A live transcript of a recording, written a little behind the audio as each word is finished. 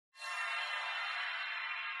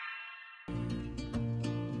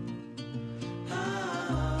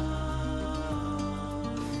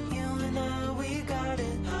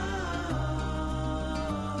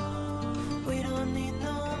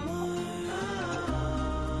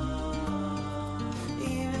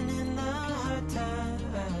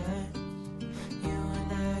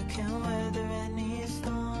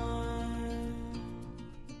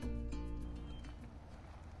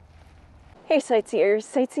Hey sightseers,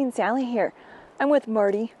 Sightseeing Sally here. I'm with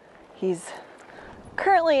Marty. He's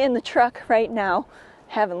currently in the truck right now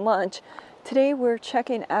having lunch. Today we're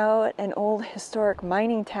checking out an old historic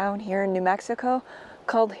mining town here in New Mexico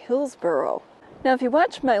called Hillsboro. Now if you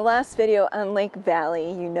watched my last video on Lake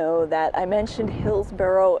Valley, you know that I mentioned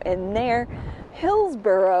Hillsboro in there.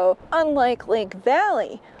 Hillsboro, unlike Lake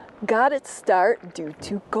Valley, got its start due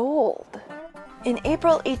to gold. In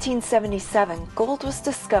April 1877, gold was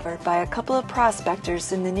discovered by a couple of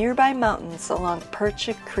prospectors in the nearby mountains along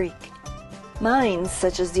Percha Creek. Mines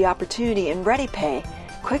such as the Opportunity and Ready Pay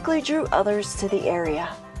quickly drew others to the area.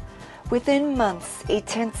 Within months, a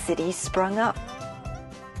tent city sprung up.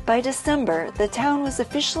 By December, the town was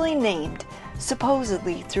officially named,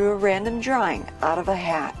 supposedly through a random drawing out of a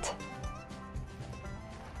hat.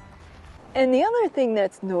 And the other thing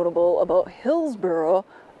that's notable about Hillsboro,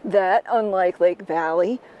 that, unlike Lake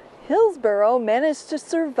Valley, Hillsboro managed to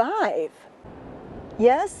survive.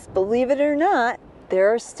 Yes, believe it or not,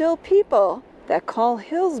 there are still people that call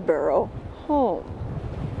Hillsboro home.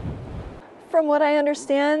 From what I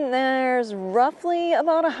understand, there's roughly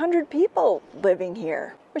about 100 people living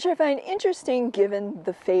here, which I find interesting given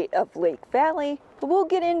the fate of Lake Valley. But we'll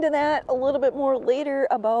get into that a little bit more later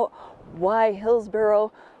about why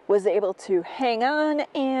Hillsboro was able to hang on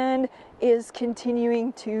and is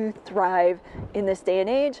continuing to thrive in this day and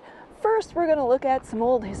age. First, we're going to look at some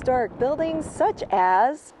old historic buildings, such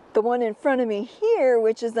as the one in front of me here,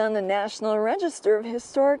 which is on the National Register of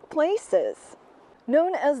Historic Places.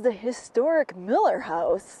 Known as the Historic Miller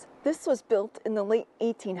House, this was built in the late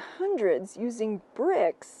 1800s using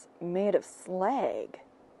bricks made of slag.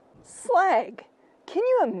 Slag! Can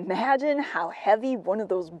you imagine how heavy one of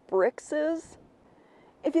those bricks is?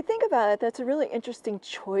 If you think about it, that's a really interesting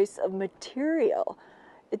choice of material.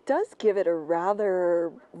 It does give it a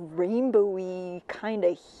rather rainbowy kind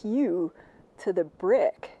of hue to the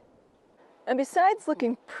brick. And besides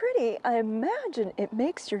looking pretty, I imagine it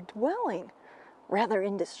makes your dwelling rather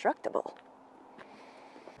indestructible.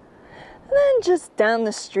 And then just down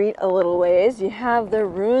the street a little ways, you have the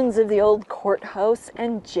ruins of the old courthouse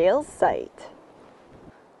and jail site.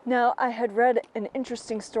 Now, I had read an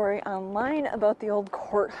interesting story online about the old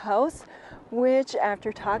courthouse, which,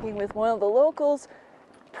 after talking with one of the locals,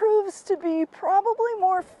 proves to be probably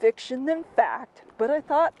more fiction than fact. But I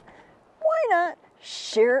thought, why not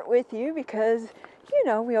share it with you? Because, you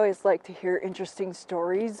know, we always like to hear interesting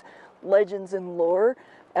stories, legends, and lore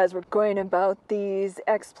as we're going about these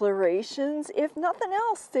explorations. If nothing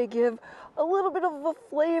else, they give a little bit of a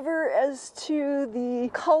flavor as to the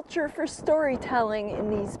culture for storytelling in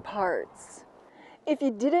these parts. If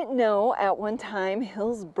you didn't know, at one time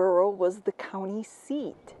Hillsboro was the county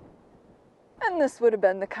seat, and this would have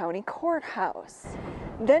been the county courthouse.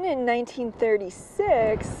 Then in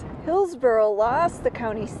 1936, Hillsboro lost the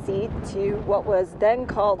county seat to what was then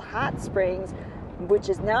called Hot Springs, which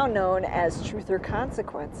is now known as Truth or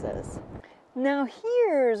Consequences. Now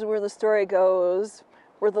here's where the story goes,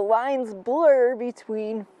 where the lines blur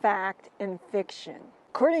between fact and fiction.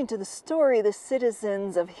 According to the story, the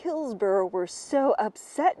citizens of Hillsboro were so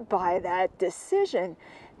upset by that decision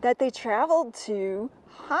that they traveled to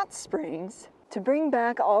Hot Springs to bring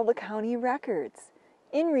back all the county records.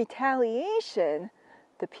 In retaliation,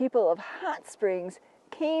 the people of Hot Springs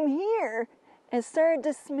came here and started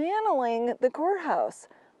dismantling the courthouse,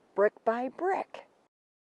 brick by brick.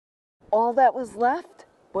 All that was left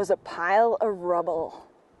was a pile of rubble.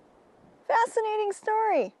 Fascinating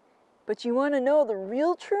story, but you want to know the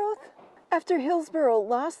real truth? After Hillsboro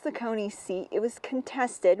lost the county seat, it was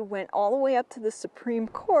contested, went all the way up to the Supreme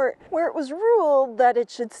Court, where it was ruled that it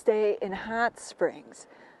should stay in Hot Springs.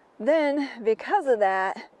 Then, because of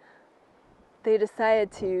that, they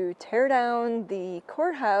decided to tear down the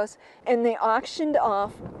courthouse, and they auctioned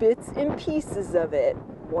off bits and pieces of it,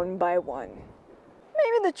 one by one.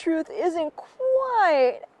 Maybe the truth isn't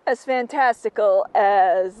quite as fantastical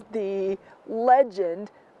as the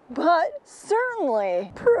legend, but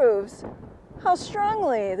certainly proves how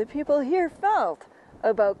strongly the people here felt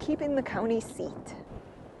about keeping the county seat.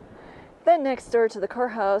 Then next door to the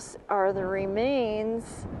courthouse are the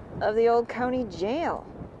remains of the old county jail.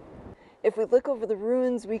 If we look over the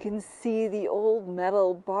ruins, we can see the old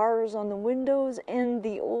metal bars on the windows and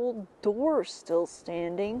the old door still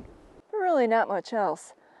standing, but really not much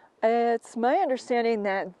else. It's my understanding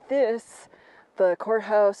that the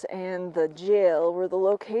courthouse and the jail, were the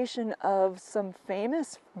location of some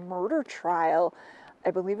famous murder trial.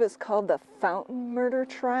 I believe it's called the Fountain Murder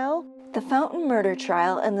Trial. The Fountain Murder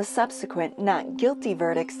Trial and the subsequent not guilty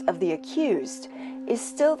verdicts of the accused is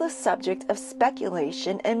still the subject of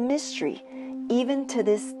speculation and mystery, even to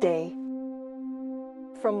this day.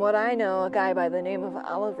 From what I know, a guy by the name of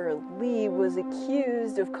Oliver Lee was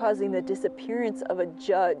accused of causing the disappearance of a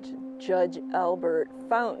judge, Judge Albert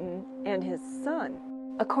Fountain, and his son.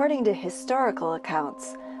 According to historical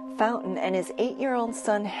accounts, Fountain and his 8-year-old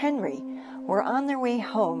son Henry were on their way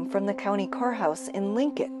home from the county courthouse in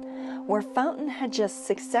Lincoln, where Fountain had just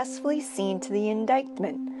successfully seen to the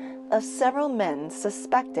indictment of several men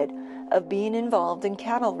suspected of being involved in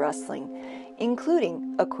cattle rustling,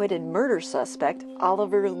 including acquitted murder suspect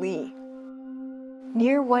Oliver Lee.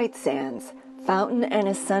 Near White Sands, Fountain and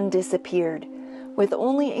his son disappeared, with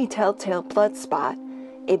only a telltale blood spot,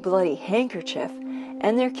 a bloody handkerchief,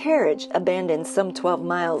 and their carriage abandoned some 12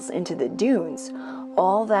 miles into the dunes,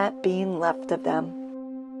 all that being left of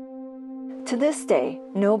them. To this day,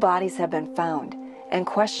 no bodies have been found, and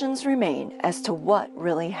questions remain as to what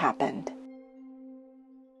really happened.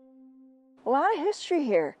 A lot of history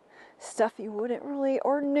here. Stuff you wouldn't really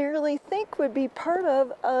ordinarily think would be part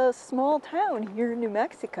of a small town here in New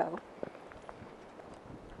Mexico.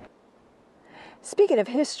 Speaking of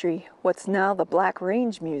history, what's now the Black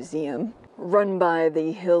Range Museum, run by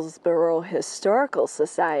the Hillsborough Historical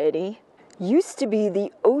Society, used to be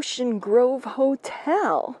the Ocean Grove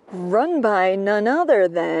Hotel, run by none other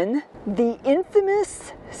than the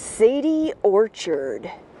infamous Sadie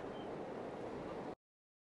Orchard.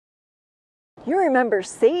 You remember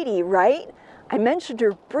Sadie, right? I mentioned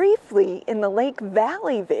her briefly in the Lake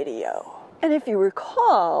Valley video. And if you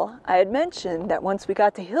recall, I had mentioned that once we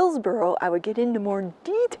got to Hillsborough, I would get into more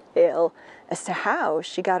detail as to how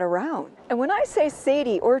she got around. And when I say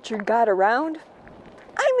Sadie Orchard got around,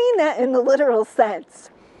 I mean that in the literal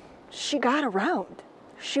sense. She got around.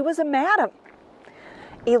 She was a madam,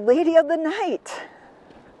 a lady of the night.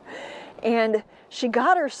 And she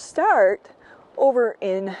got her start over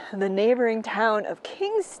in the neighboring town of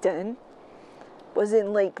Kingston, was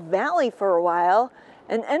in Lake Valley for a while,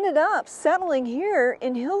 and ended up settling here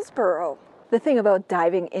in Hillsborough. The thing about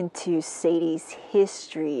diving into Sadie's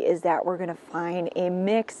history is that we're going to find a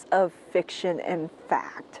mix of fiction and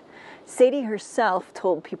fact. Sadie herself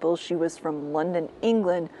told people she was from London,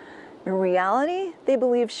 England. In reality, they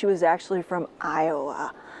believe she was actually from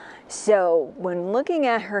Iowa. So when looking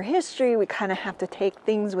at her history, we kind of have to take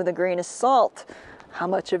things with a grain of salt. How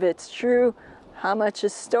much of it's true? How much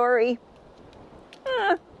is story?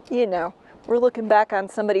 You know, we're looking back on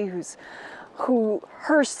somebody who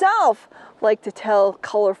herself liked to tell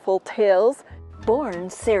colorful tales. Born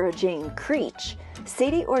Sarah Jane Creech,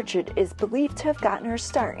 Sadie Orchard is believed to have gotten her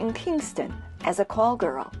start in Kingston as a call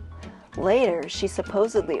girl. Later, she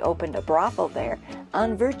supposedly opened a brothel there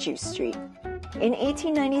on Virtue Street. In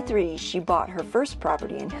 1893, she bought her first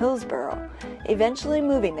property in Hillsborough, eventually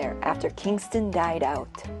moving there after Kingston died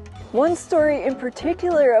out. One story in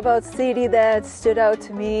particular about Sadie that stood out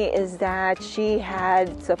to me is that she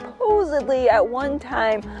had supposedly at one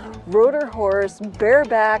time rode her horse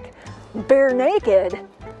bareback, bare naked,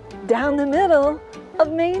 down the middle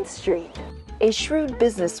of Main Street. A shrewd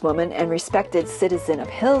businesswoman and respected citizen of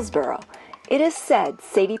Hillsborough, it is said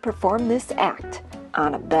Sadie performed this act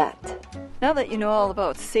on a bet. Now that you know all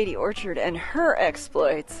about Sadie Orchard and her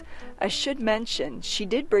exploits, I should mention she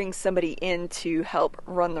did bring somebody in to help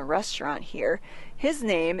run the restaurant here. His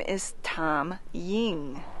name is Tom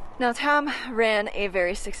Ying. Now Tom ran a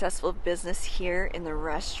very successful business here in the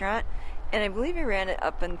restaurant, and I believe he ran it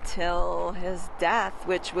up until his death,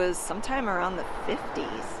 which was sometime around the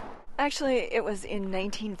 50s. Actually, it was in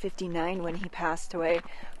 1959 when he passed away.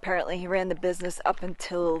 Apparently, he ran the business up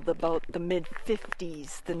until about the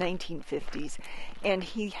mid-50s, the 1950s. And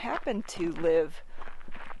he happened to live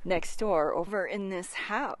next door over in this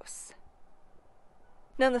house.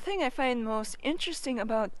 Now, the thing I find most interesting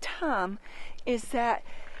about Tom is that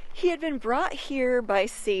he had been brought here by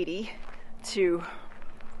Sadie to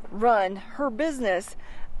run her business.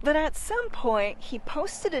 But at some point, he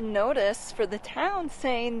posted a notice for the town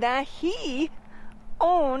saying that he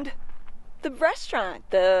owned the restaurant,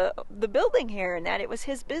 the building here, and that it was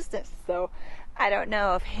his business. So I don't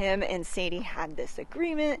know if him and Sadie had this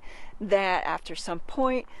agreement that after some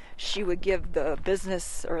point she would give the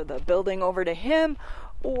business or the building over to him,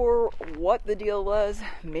 or what the deal was.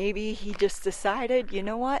 Maybe he just decided, you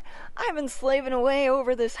know what, I've been slaving away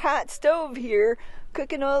over this hot stove here,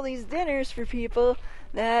 cooking all these dinners for people,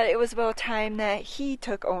 that it was about time that he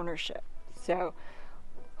took ownership. So,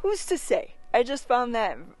 who's to say? I just found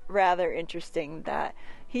that rather interesting that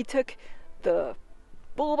he took the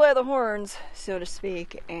bull by the horns, so to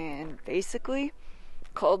speak, and basically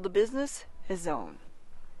called the business his own.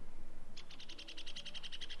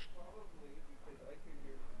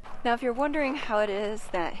 Now, if you're wondering how it is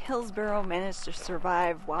that Hillsborough managed to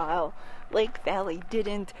survive while Lake Valley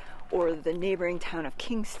didn't, or the neighboring town of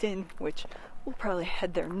Kingston, which we'll probably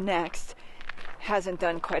head there next, hasn't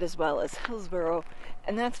done quite as well as Hillsborough,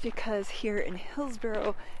 and that's because here in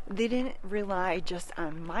Hillsborough they didn't rely just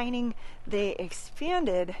on mining, they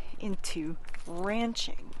expanded into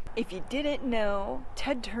ranching. If you didn't know,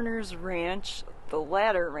 Ted Turner's ranch, the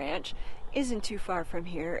Ladder Ranch, isn't too far from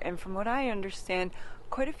here, and from what I understand,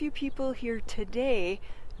 quite a few people here today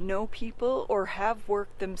know people or have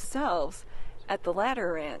worked themselves at the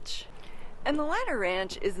Ladder Ranch. And the Ladder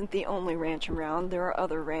Ranch isn't the only ranch around. There are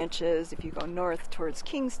other ranches. If you go north towards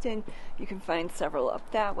Kingston, you can find several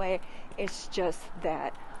up that way. It's just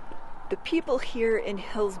that the people here in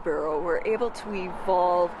Hillsborough were able to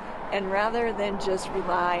evolve, and rather than just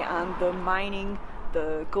rely on the mining,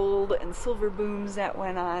 the gold and silver booms that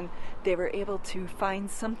went on, they were able to find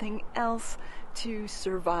something else to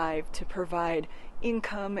survive, to provide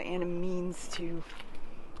income and a means to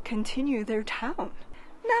continue their town.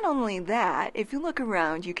 Not only that, if you look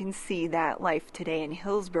around, you can see that life today in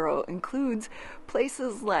Hillsborough includes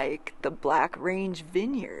places like the Black Range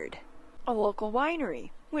Vineyard, a local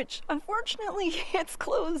winery, which unfortunately it's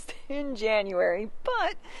closed in January,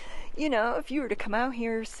 but you know, if you were to come out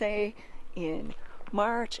here, say in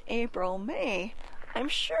March, April, May, I'm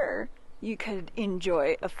sure you could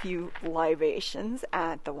enjoy a few libations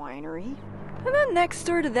at the winery. And then next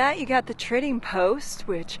door to that, you got the Trading Post,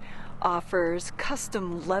 which offers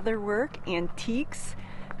custom leatherwork, antiques.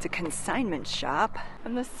 It's a consignment shop.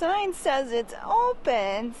 And the sign says it's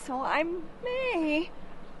open, so I may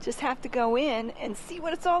just have to go in and see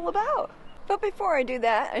what it's all about. But before I do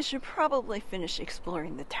that, I should probably finish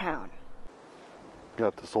exploring the town.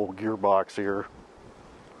 Got this old gearbox here.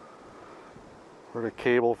 For the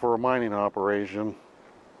cable for a mining operation.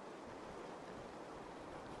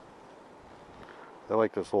 I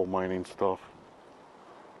like this old mining stuff.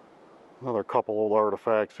 Another couple old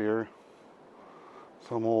artifacts here.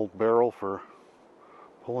 Some old barrel for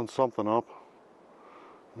pulling something up.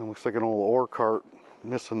 And it looks like an old ore cart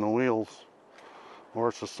missing the wheels. Or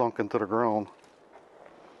it's just sunk into the ground.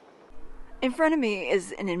 In front of me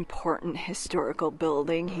is an important historical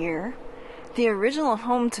building here. The original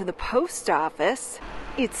home to the post office.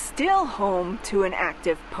 It's still home to an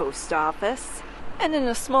active post office, and in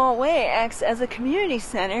a small way acts as a community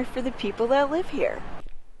center for the people that live here.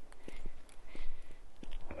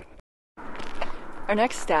 Our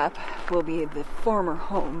next stop will be the former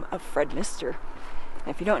home of Fred Mister.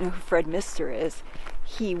 Now, if you don't know who Fred Mister is,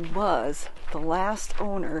 he was the last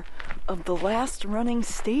owner of the last running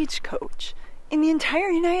stagecoach in the entire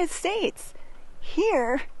United States,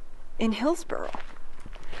 here in Hillsborough.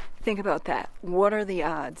 Think about that. What are the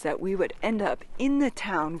odds that we would end up in the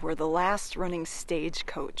town where the last running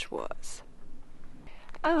stagecoach was?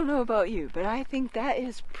 I don't know about you, but I think that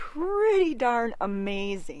is pretty darn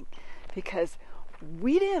amazing, because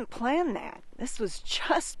we didn't plan that. This was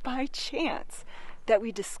just by chance that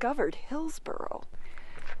we discovered Hillsborough.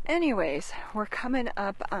 Anyways, we're coming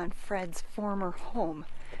up on Fred's former home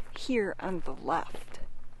here on the left.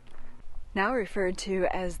 Now referred to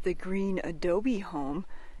as the green adobe home,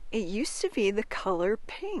 it used to be the color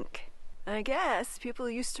pink. I guess people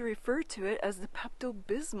used to refer to it as the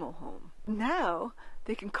Pepto-Bismol home. Now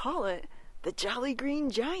they can call it the Jolly Green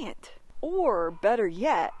Giant. Or better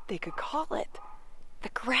yet, they could call it the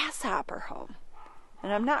grasshopper home.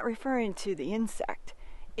 And I'm not referring to the insect.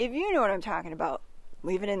 If you know what I'm talking about,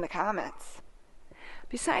 leave it in the comments.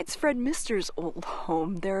 Besides Fred Mister's old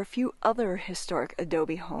home, there are a few other historic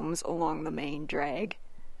adobe homes along the main drag.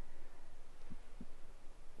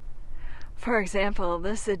 For example,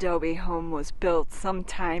 this adobe home was built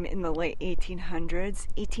sometime in the late 1800s,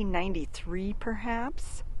 1893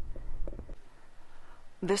 perhaps.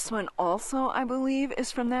 This one also, I believe,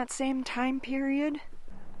 is from that same time period.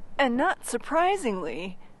 And not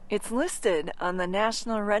surprisingly, it's listed on the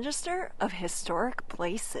National Register of Historic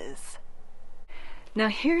Places. Now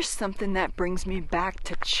here's something that brings me back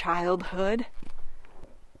to childhood.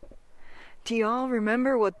 Do y'all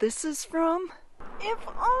remember what this is from? If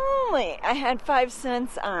only I had 5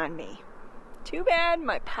 cents on me. Too bad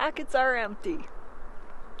my pockets are empty.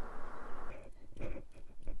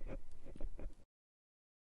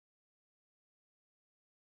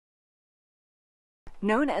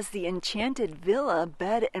 Known as the Enchanted Villa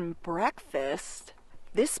Bed and Breakfast,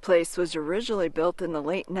 this place was originally built in the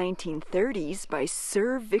late 1930s by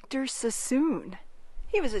Sir Victor Sassoon.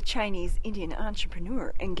 He was a Chinese Indian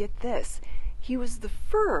entrepreneur, and get this, he was the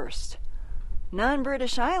first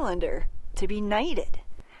non-British Islander to be knighted.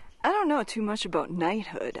 I don't know too much about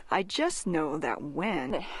knighthood. I just know that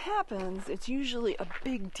when it happens, it's usually a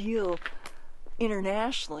big deal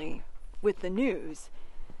internationally with the news.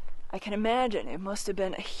 I can imagine it must have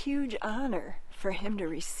been a huge honor for him to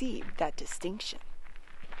receive that distinction.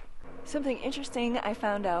 Something interesting I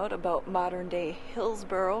found out about modern-day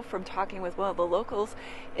Hillsborough from talking with one of the locals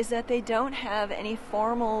is that they don't have any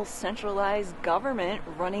formal centralized government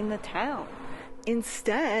running the town.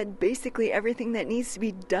 Instead, basically everything that needs to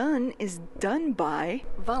be done is done by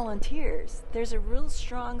volunteers. There's a real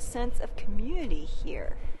strong sense of community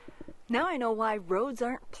here. Now I know why roads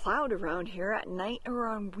aren't plowed around here at night or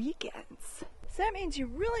on weekends. So that means you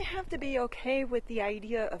really have to be okay with the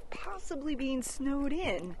idea of possibly being snowed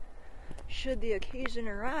in should the occasion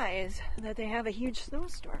arise that they have a huge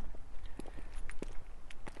snowstorm.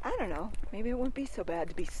 I don't know, maybe it wouldn't be so bad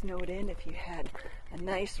to be snowed in if you had a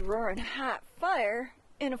nice roaring hot fire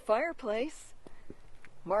in a fireplace,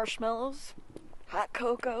 marshmallows, hot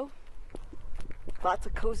cocoa, lots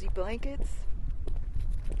of cozy blankets.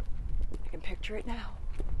 I can picture it now.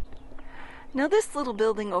 Now this little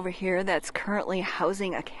building over here that's currently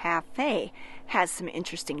housing a cafe has some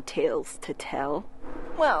interesting tales to tell.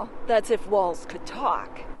 Well, that's if walls could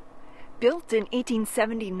talk. Built in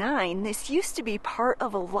 1879, this used to be part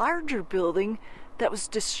of a larger building that was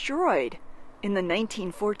destroyed in the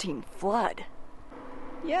 1914 flood.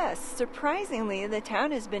 Yes, surprisingly, the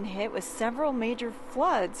town has been hit with several major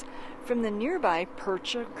floods from the nearby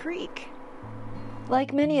Percha Creek.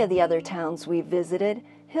 Like many of the other towns we've visited,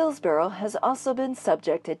 Hillsborough has also been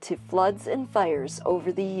subjected to floods and fires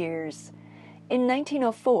over the years. In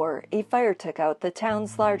 1904, a fire took out the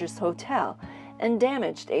town's largest hotel and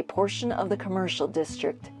damaged a portion of the commercial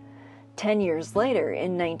district. 10 years later,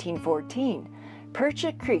 in 1914,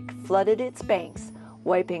 Percha Creek flooded its banks,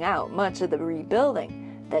 wiping out much of the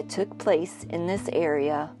rebuilding that took place in this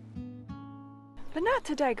area. But not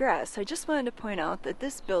to digress, I just wanted to point out that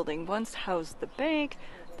this building once housed the bank,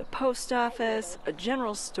 the post office, a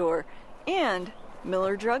general store, and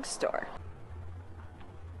Miller Drug Store.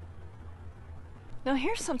 Now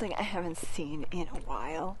here's something I haven't seen in a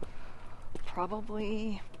while.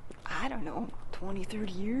 Probably, I don't know, 20,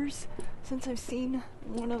 30 years since I've seen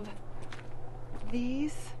one of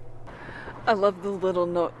these. I love the little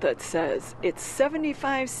note that says, it's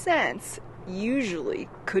 75 cents, usually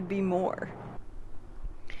could be more.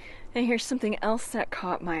 And here's something else that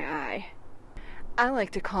caught my eye. I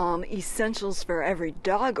like to call them essentials for every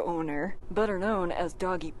dog owner, better known as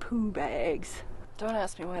doggy poo bags. Don't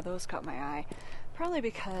ask me why those caught my eye. Probably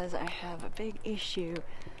because I have a big issue.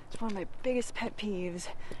 It's one of my biggest pet peeves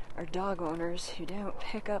are dog owners who don't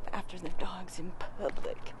pick up after their dogs in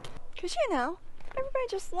public. Because, you know, everybody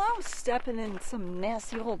just loves stepping in some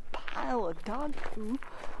nasty old pile of dog poo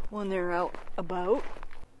when they're out about.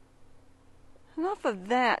 Enough of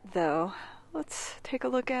that, though. Let's take a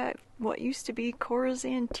look at what used to be Cora's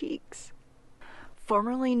Antiques,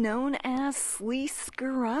 formerly known as Sleaze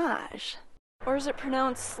Garage. Or is it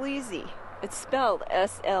pronounced Sleazy? It's spelled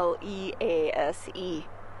S-L-E-A-S-E.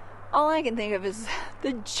 All I can think of is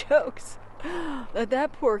the jokes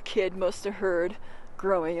that poor kid must have heard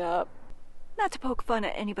growing up. Not to poke fun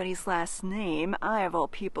at anybody's last name, I of all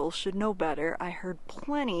people should know better. I heard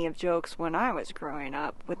plenty of jokes when I was growing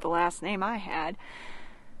up with the last name I had.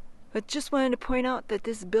 But just wanted to point out that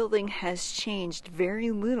this building has changed very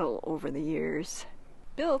little over the years.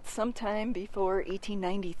 Built sometime before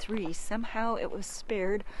 1893, somehow it was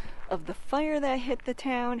spared of the fire that hit the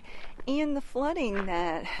town and the flooding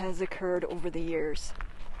that has occurred over the years.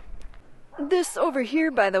 This over here,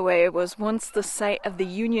 by the way, was once the site of the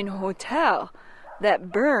Union Hotel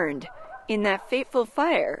that burned in that fateful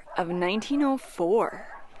fire of 1904.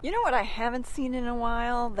 You know what I haven't seen in a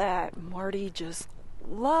while that Marty just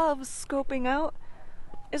loves scoping out?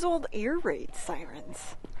 Is old air raid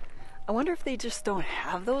sirens. I wonder if they just don't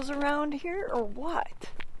have those around here or what?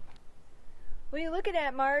 What are you looking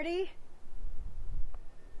at, Marty?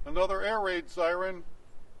 Another air raid siren.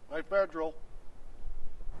 My federal.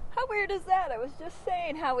 How weird is that? I was just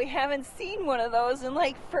saying how we haven't seen one of those in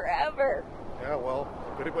like forever. Yeah, well,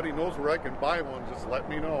 if anybody knows where I can buy one, just let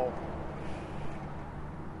me know.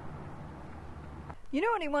 You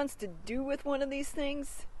know what he wants to do with one of these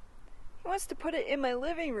things? He wants to put it in my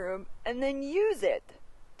living room and then use it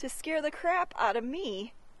to scare the crap out of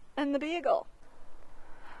me and the beagle.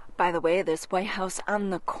 By the way, this White House on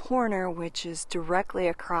the corner, which is directly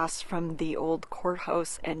across from the old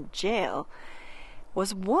courthouse and jail,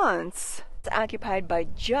 was once occupied by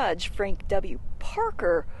Judge Frank W.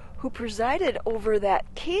 Parker, who presided over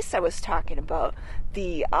that case I was talking about,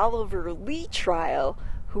 the Oliver Lee trial,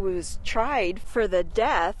 who was tried for the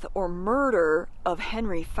death or murder of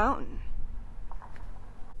Henry Fountain.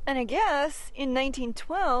 And I guess in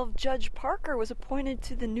 1912, Judge Parker was appointed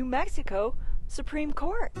to the New Mexico Supreme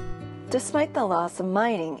Court. Despite the loss of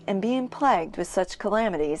mining and being plagued with such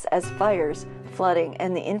calamities as fires, flooding,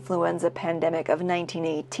 and the influenza pandemic of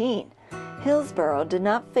 1918, Hillsboro did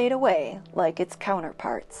not fade away like its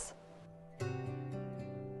counterparts.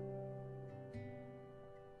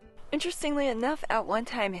 Interestingly enough, at one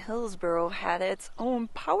time Hillsboro had its own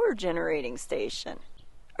power generating station.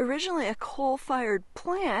 Originally a coal-fired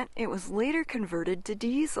plant, it was later converted to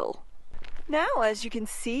diesel. Now, as you can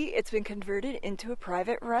see, it's been converted into a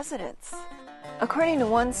private residence. According to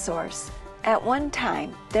one source, at one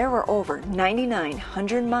time there were over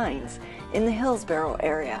 9,900 mines in the Hillsboro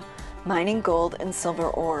area, mining gold and silver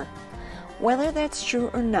ore. Whether that's true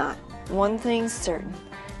or not, one thing's certain.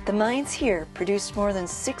 The mines here produced more than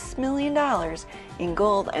 $6 million in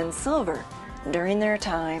gold and silver during their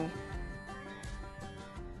time.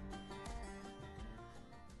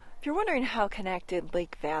 If you're wondering how connected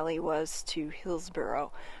Lake Valley was to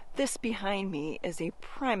Hillsboro, this behind me is a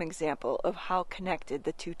prime example of how connected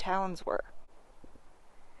the two towns were.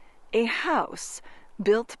 A house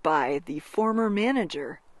built by the former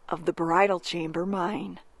manager of the Bridal Chamber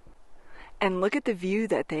mine. And look at the view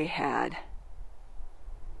that they had.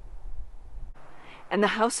 And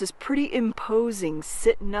the house is pretty imposing,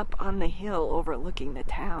 sitting up on the hill overlooking the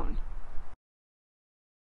town.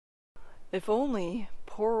 If only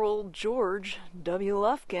poor old George W.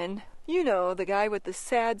 Lufkin, you know, the guy with the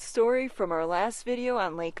sad story from our last video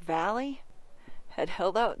on Lake Valley, had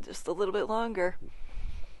held out just a little bit longer.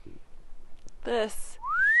 This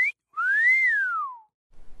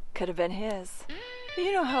could have been his. But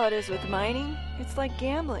you know how it is with mining. It's like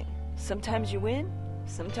gambling. Sometimes you win,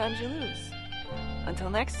 sometimes you lose. Until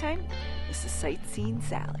next time, this is Sightseeing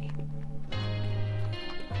Sally.